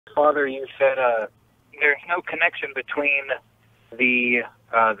Father, you said there's no connection between the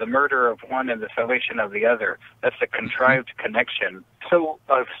murder of one and the salvation of the other. That's a contrived connection. So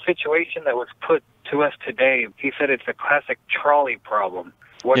a situation that was put to us today, he said it's a classic trolley problem.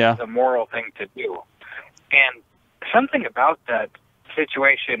 What is the moral thing to do? And something about that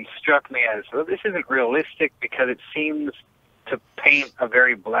situation struck me as, well, this isn't realistic because it seems to paint a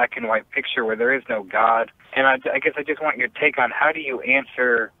very black and white picture where there is no God. And I guess I just want your take on how do you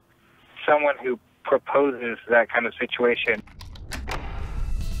answer someone who proposes that kind of situation.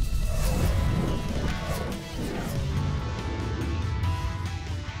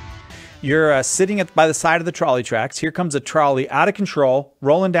 You're sitting by the side of the trolley tracks. Here comes a trolley out of control,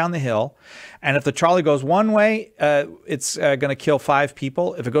 rolling down the hill. And if the trolley goes one way, it's going to kill 5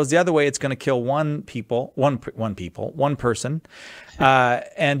 people. If it goes the other way, it's going to kill one person.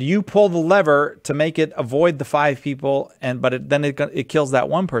 And you pull the lever to make it avoid the 5 people, but then it kills that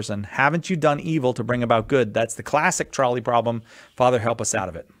one person. Haven't you done evil to bring about good? That's the classic trolley problem. Father, help us out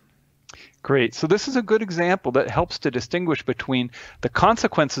of it. Great. So this is a good example that helps to distinguish between the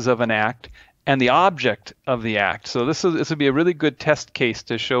consequences of an act and the object of the act. So this would be a really good test case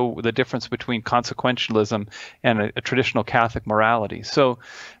to show the difference between consequentialism and a traditional Catholic morality. So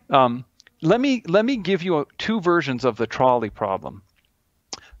let me give you 2 versions of the trolley problem.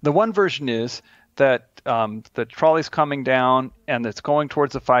 The one version is that the trolley's coming down and it's going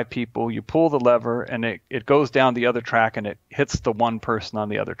towards the 5 people. You pull the lever and it goes down the other track and it hits the one person on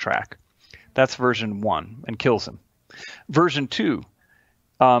the other track. That's version 1 and kills him. Version 2,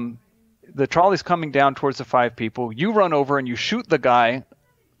 the trolley's coming down towards the 5 people. You run over and you shoot the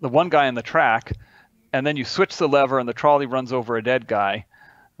one guy on the track, and then you switch the lever and the trolley runs over a dead guy,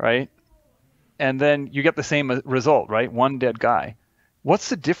 right? And then you get the same result, right? 1 dead guy. What's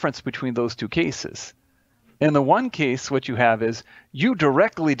the difference between those 2 cases? In the one case, what you have is you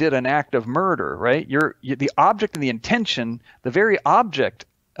directly did an act of murder, right? The object and the intention, the very object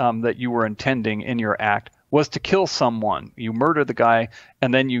that you were intending in your act was to kill someone. You murder the guy,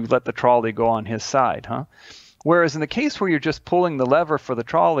 and then you let the trolley go on his side, huh? Whereas in the case where you're just pulling the lever for the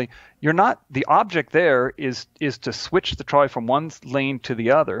trolley, the object there is to switch the trolley from one lane to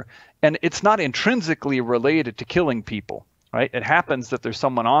the other, and it's not intrinsically related to killing people, right? It happens that there's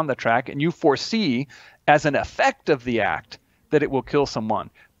someone on the track, and you foresee as an effect of the act that it will kill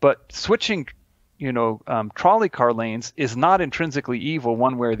someone. But switching trolley car lanes is not intrinsically evil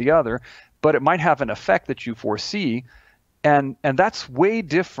one way or the other, but it might have an effect that you foresee, and that's way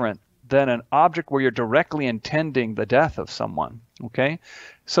different than an object where you're directly intending the death of someone, okay?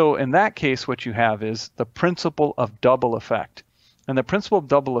 So in that case, what you have is the principle of double effect. And the principle of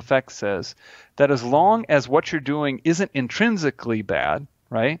double effect says that as long as what you're doing isn't intrinsically bad,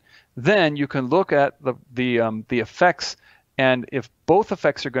 right, then you can look at the effects. And if both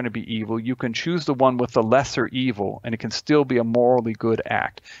effects are going to be evil, you can choose the one with the lesser evil, and it can still be a morally good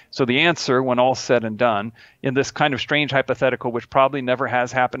act. So the answer, when all's said and done, in this kind of strange hypothetical, which probably never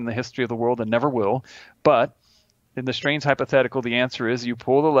has happened in the history of the world and never will, but in the strange hypothetical, the answer is you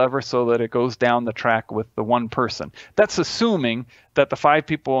pull the lever so that it goes down the track with the one person. That's assuming that the 5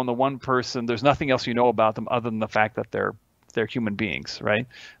 people and the one person, there's nothing else you know about them other than the fact that they're human beings, right?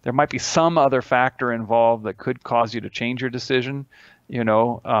 There might be some other factor involved that could cause you to change your decision,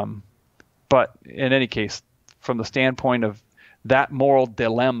 but in any case, from the standpoint of that moral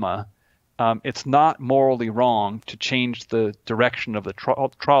dilemma, it's not morally wrong to change the direction of the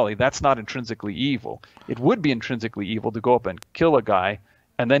trolley. That's not intrinsically evil. It would be intrinsically evil to go up and kill a guy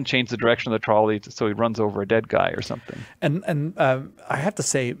and then change the direction of the trolley so he runs over a dead guy or something. And I have to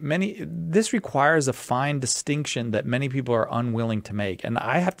say, this requires a fine distinction that many people are unwilling to make. And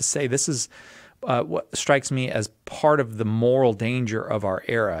I have to say, this is what strikes me as part of the moral danger of our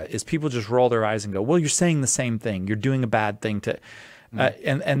era, is people just roll their eyes and go, well, you're saying the same thing. You're doing a bad thing to...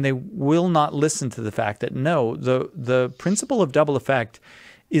 and they will not listen to the fact that, no, the principle of double effect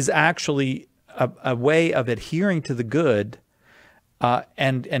is actually a way of adhering to the good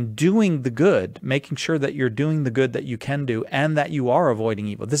and doing the good, making sure that you're doing the good that you can do and that you are avoiding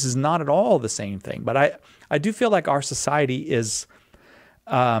evil. This is not at all the same thing. But I do feel like our society is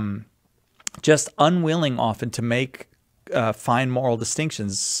just unwilling often to make fine moral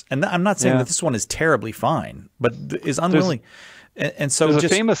distinctions. And I'm not saying that this one is terribly fine, but is unwilling. And so there's a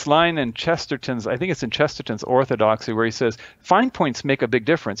famous line in Chesterton's, I think it's in Chesterton's Orthodoxy, where he says, fine points make a big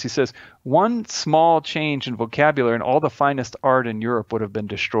difference. He says, one small change in vocabulary and all the finest art in Europe would have been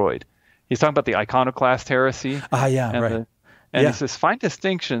destroyed. He's talking about the iconoclast heresy. Right. He says, fine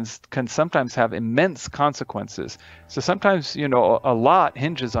distinctions can sometimes have immense consequences. So sometimes, a lot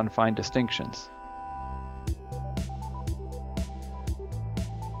hinges on fine distinctions.